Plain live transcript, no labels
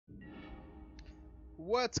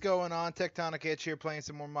What's going on? Tectonic Edge here playing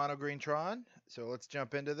some more Mono Green Tron. So let's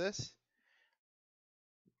jump into this.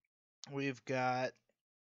 We've got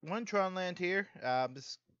one Tron land here. This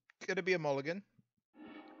is going to be a mulligan.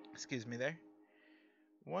 Excuse me there.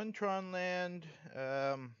 One Tron land.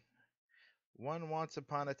 One Once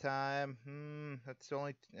Upon a Time. That's the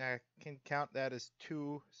only... I can count that as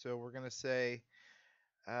two. So we're going to say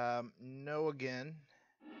no again.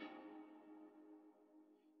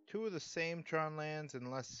 Two of the same Tron lands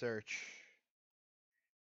and less search.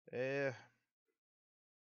 Doe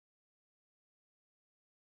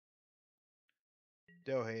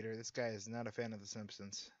hater. This guy is not a fan of The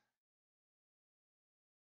Simpsons.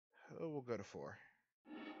 Oh, we'll go to 4.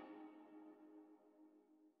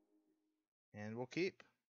 And we'll keep.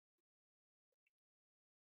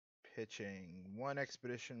 Pitching. 1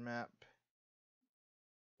 expedition map.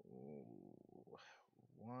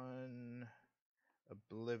 1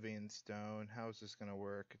 Oblivion Stone. How's this going to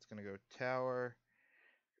work? It's going to go tower.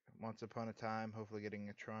 Once Upon a Time. Hopefully getting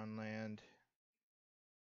a Tron land.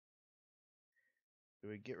 Do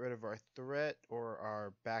we get rid of our threat or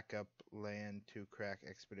our backup land to crack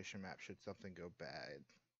expedition map should something go bad?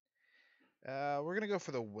 We're going to go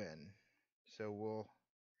for the win. So we'll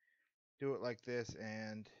do it like this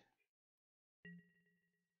and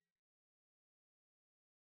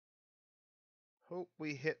hope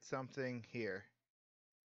we hit something here.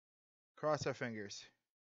 Cross our fingers.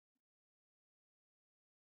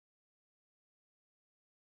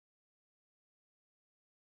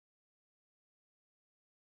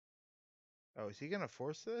 Oh, is he going to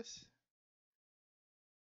force this?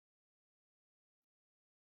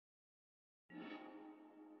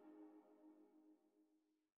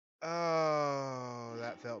 Oh,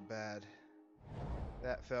 that felt bad.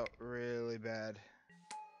 That felt really bad.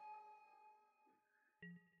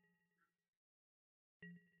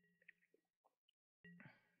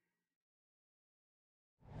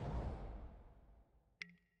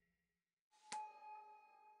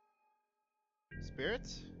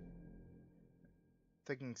 Spirits?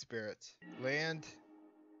 Thinking spirits. Land.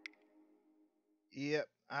 Yep,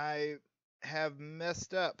 I have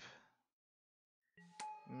messed up.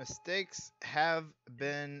 Mistakes have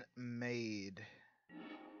been made.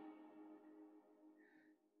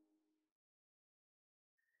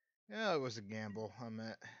 Yeah, it was a gamble.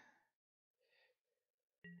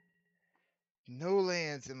 No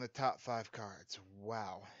lands in the top 5 cards.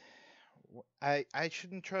 Wow. I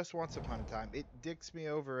shouldn't trust Once Upon a Time. It dicks me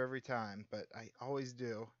over every time, but I always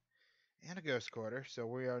do. And a Ghost Quarter, so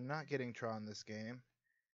we are not getting Tron this game.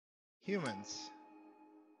 Humans.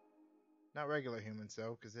 Not regular humans,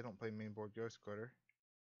 though, because they don't play mainboard Ghost Quarter.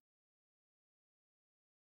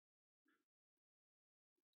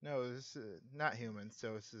 No, this is not humans,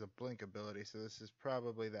 so this is a blink ability, so this is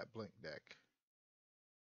probably that blink deck.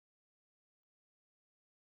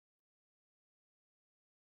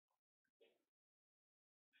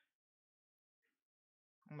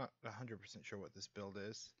 I'm not 100% sure what this build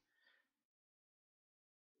is.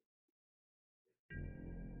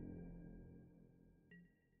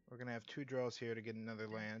 We're going to have 2 draws here to get another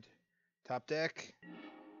land. Top deck.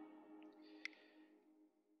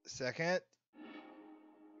 Second.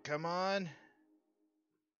 Come on.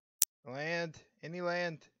 Land. Any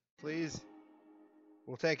land, please.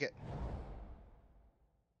 We'll take it.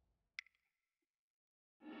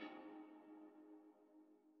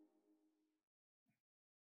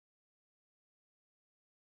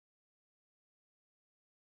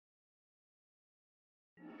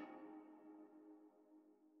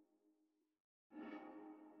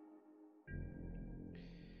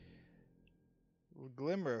 A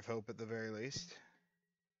glimmer of hope at the very least.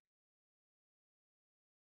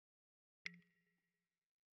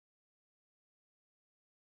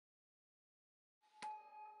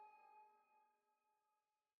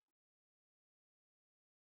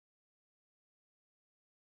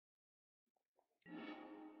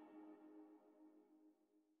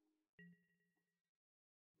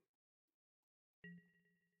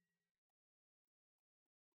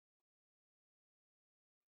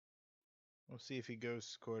 We'll see if he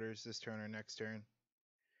goes quarters this turn or next turn.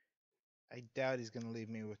 I doubt he's going to leave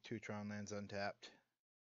me with 2 Tron lands untapped.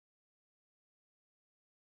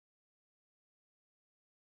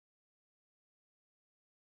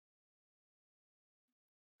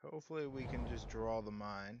 Hopefully we can just draw the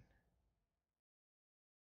mine.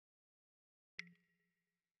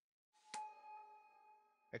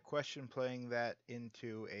 I question playing that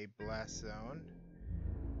into a blast zone.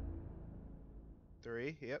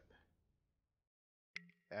 3, yep.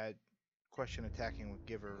 I question attacking with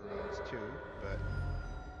giver runes too, but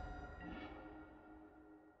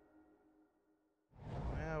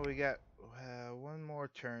we got one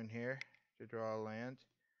more turn here to draw a land.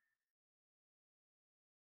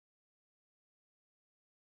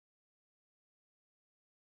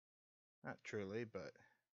 Not truly, but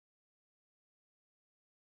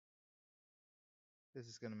this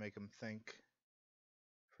is going to make him think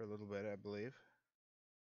for a little bit, I believe.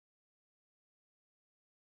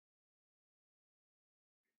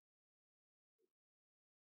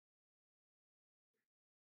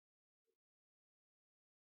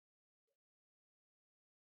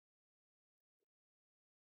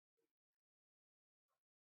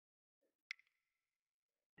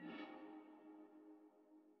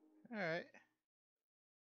 All right.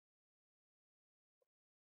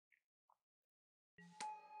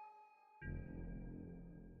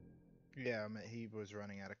 Yeah, I mean, he was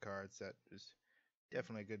running out of cards. That was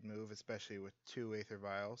definitely a good move, especially with 2 Aether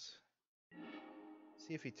Vials.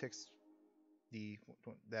 See if he ticks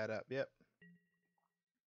that up. Yep.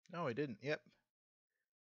 No, he didn't. Yep.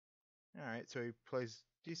 All right, so he plays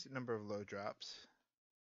decent number of low drops.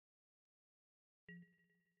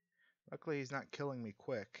 Luckily, he's not killing me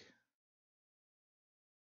quick.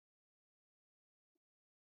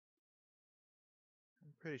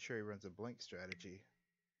 I'm pretty sure he runs a blink strategy.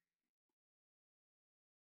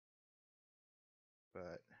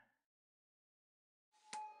 But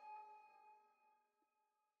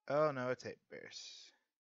oh no, it's 8 bears.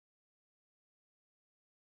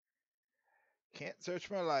 Can't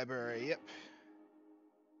search my library. Yep.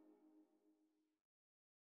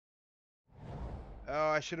 Oh,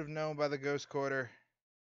 I should have known by the Ghost Quarter.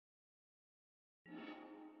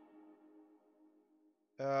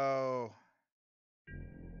 Oh.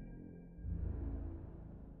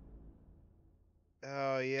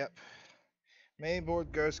 Oh, yep. Main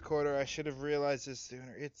board Ghost Quarter. I should have realized this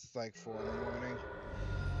sooner. It's like 4 in the morning.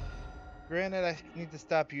 Granted, I need to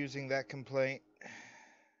stop using that complaint.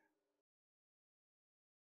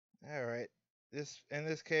 Alright. In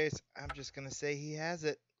this case, I'm just gonna say he has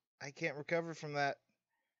it. I can't recover from that.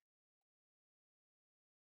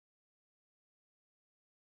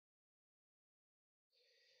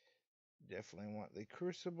 Definitely want the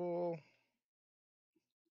Crucible.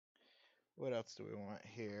 What else do we want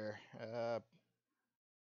here?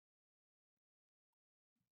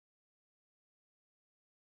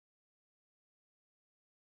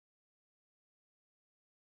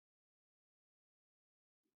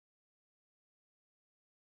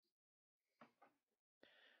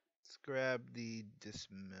 Let's grab the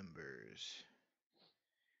Dismembers.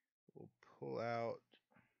 We'll pull out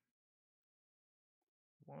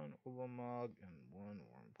 1 Ulamog and 1 Worm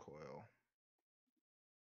Coil.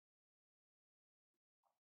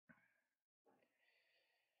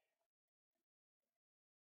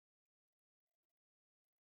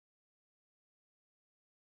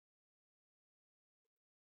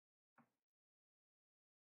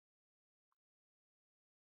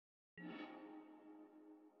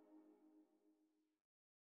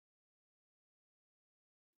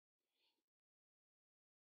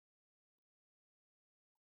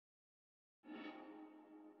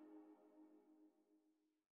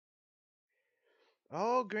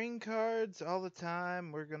 All green cards all the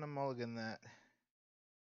time. We're gonna mulligan that.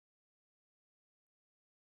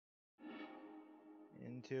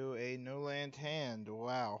 Into a no land hand.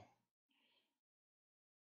 Wow.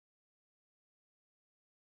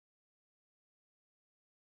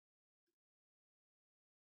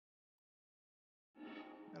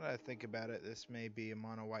 Now that I think about it, this may be a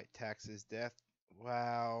mono white taxes death.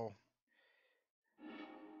 Wow.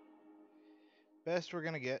 Best we're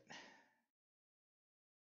gonna get.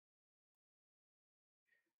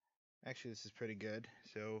 Actually, this is pretty good.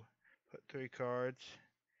 So, put 3 cards.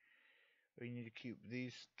 We need to keep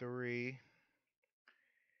these 3.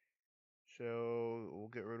 So, we'll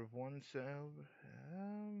get rid of 1 sub.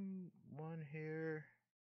 1 here.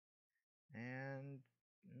 And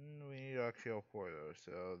we need actually all 4 of those.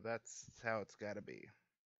 So, that's how it's gotta be.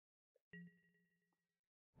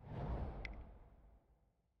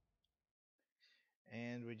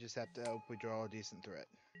 And we just have to hope we draw a decent threat.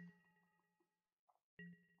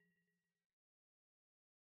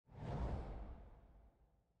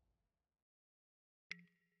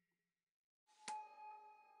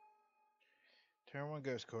 Turn 1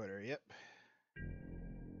 Ghost Quarter, yep.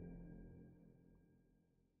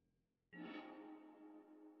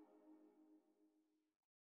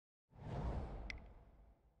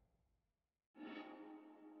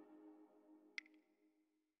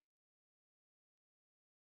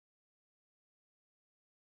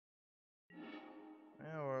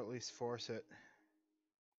 Or at least force it.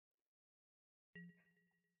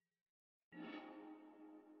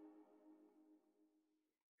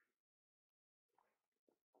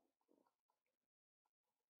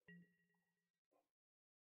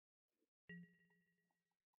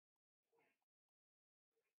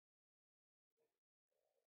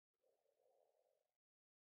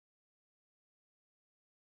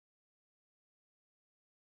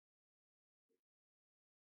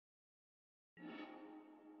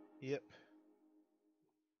 Yep.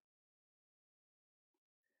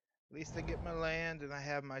 At least I get my land and I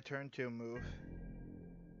have my turn 2 move.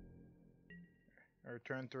 Or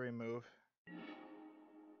turn 3 move.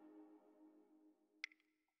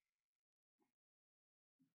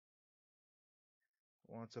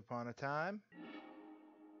 Once upon a time.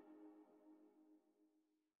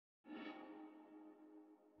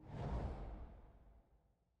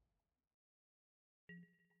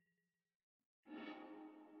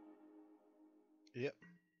 Yep.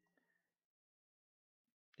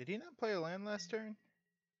 Did he not play a land last turn?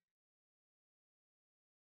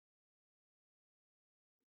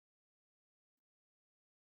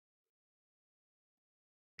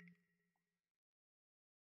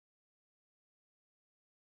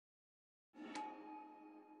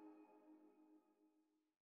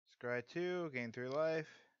 Scry 2, gain 3 life.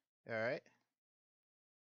 Alright.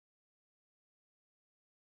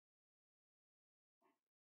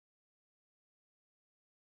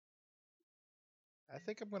 I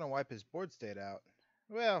think I'm going to wipe his board state out.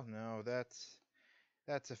 Well, no, that's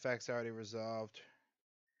effects already resolved.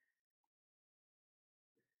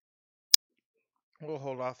 We'll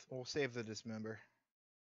hold off. We'll save the dismember.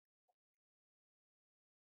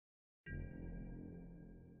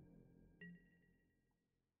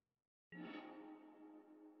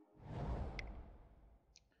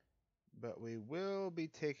 But we will be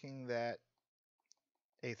taking that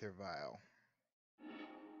Aether Vial.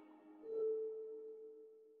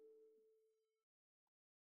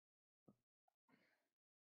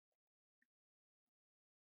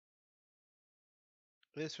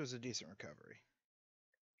 This was a decent recovery.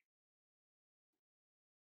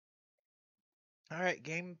 Alright,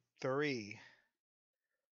 game 3.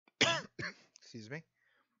 Excuse me.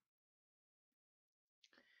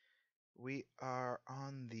 We are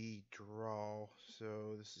on the draw,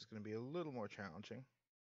 so this is going to be a little more challenging.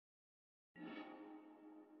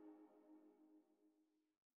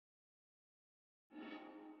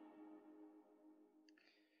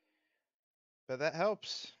 But that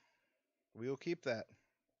helps. We will keep that.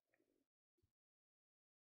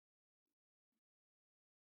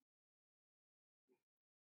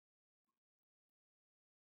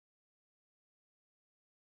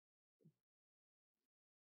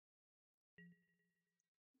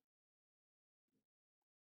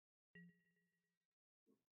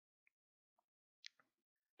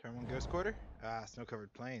 Turn 1 Ghost Quarter. Ah,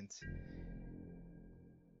 Snow-Covered Plains.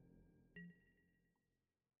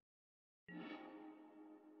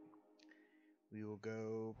 We will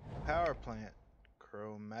go Power Plant,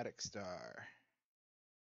 Chromatic Star.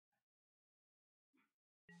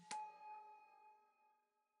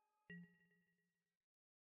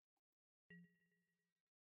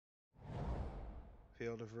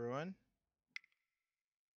 Field of Ruin.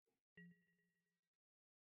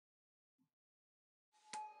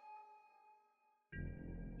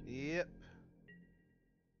 Yep.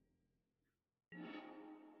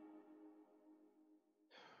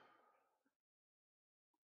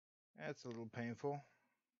 That's a little painful.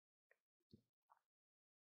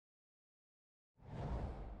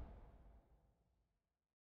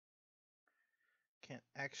 Can't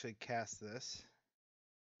actually cast this.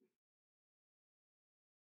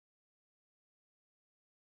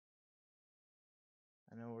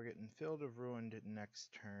 I know we're getting Field of Ruin next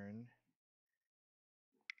turn.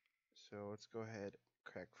 So let's go ahead,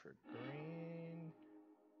 crack for green.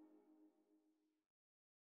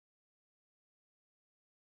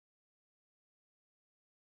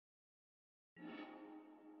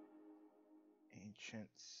 Ancient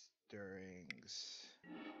Stirrings.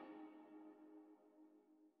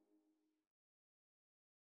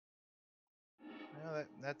 Well,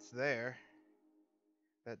 that's there.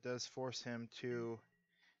 That does force him to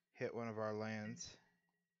hit one of our lands.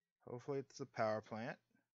 Hopefully it's the power plant.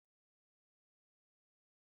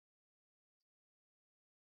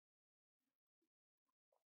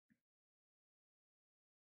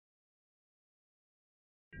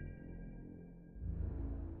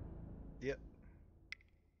 Yep.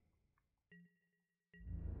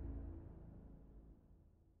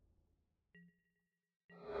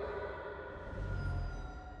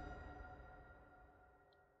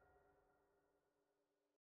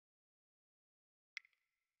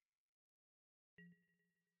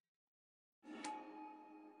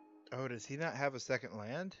 Oh, does he not have a second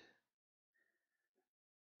land?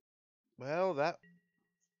 Well, that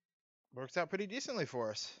works out pretty decently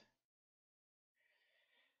for us.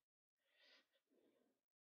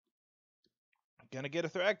 Gonna get a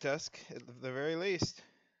Thragtusk, at the very least.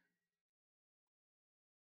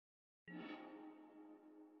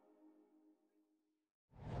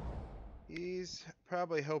 He's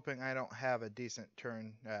probably hoping I don't have a decent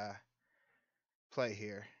turn play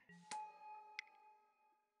here.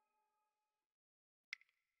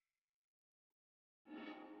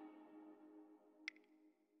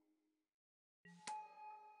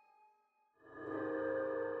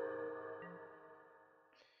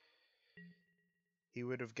 He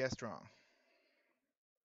would have guessed wrong.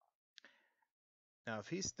 Now, if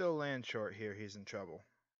he still lands short here, he's in trouble.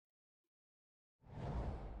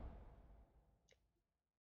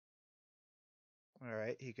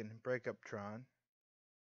 Alright, he can break up Tron.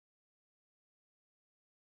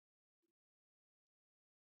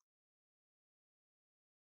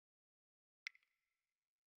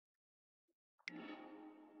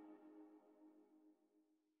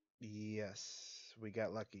 Yes, we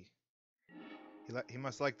got lucky. He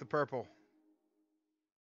must like the purple.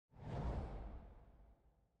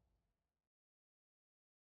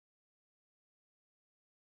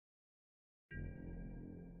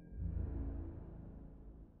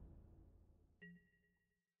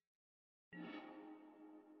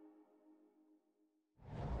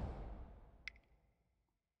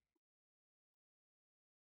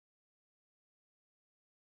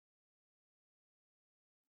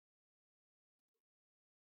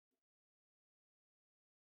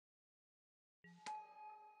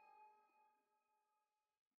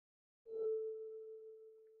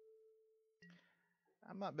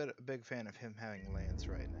 I'm not a big fan of him having lands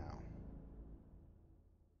right now.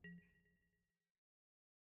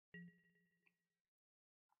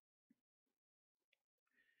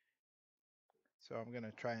 So I'm going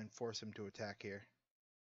to try and force him to attack here.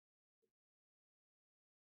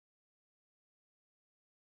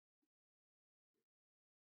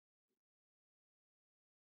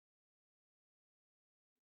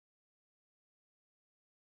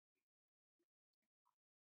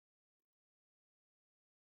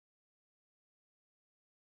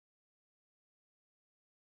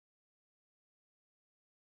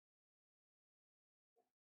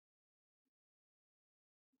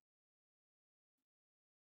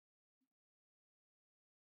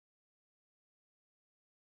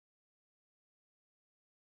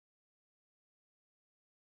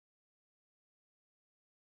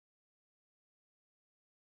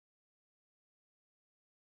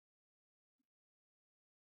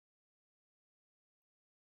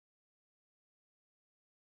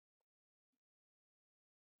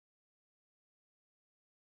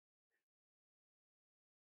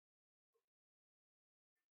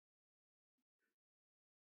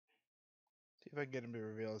 See if I can get him to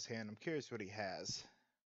reveal his hand. I'm curious what he has.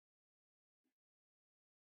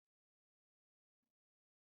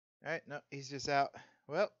 Alright, no, he's just out.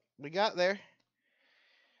 Well, we got there.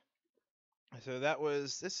 So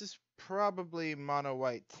this is probably mono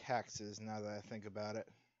white taxes now that I think about it.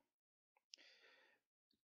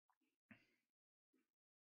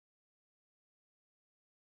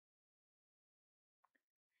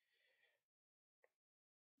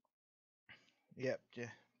 Yep, yeah.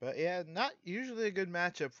 But yeah, not usually a good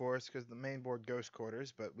matchup for us because the main board ghost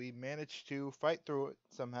quarters, but we managed to fight through it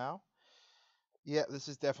somehow. Yeah, this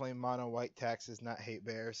is definitely mono white taxes, not hate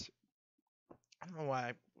bears. I don't know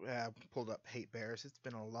why I pulled up hate bears. It's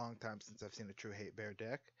been a long time since I've seen a true hate bear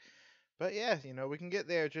deck. But yeah, we can get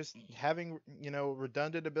there. Just having,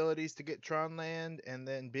 redundant abilities to get Tron land and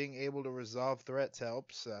then being able to resolve threats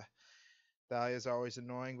helps. Dahlia is always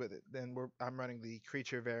annoying, but then I'm running the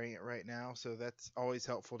creature variant right now, so that's always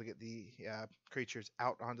helpful to get the creatures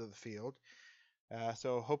out onto the field.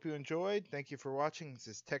 So hope you enjoyed. Thank you for watching. This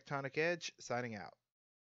is Tectonic Edge signing out.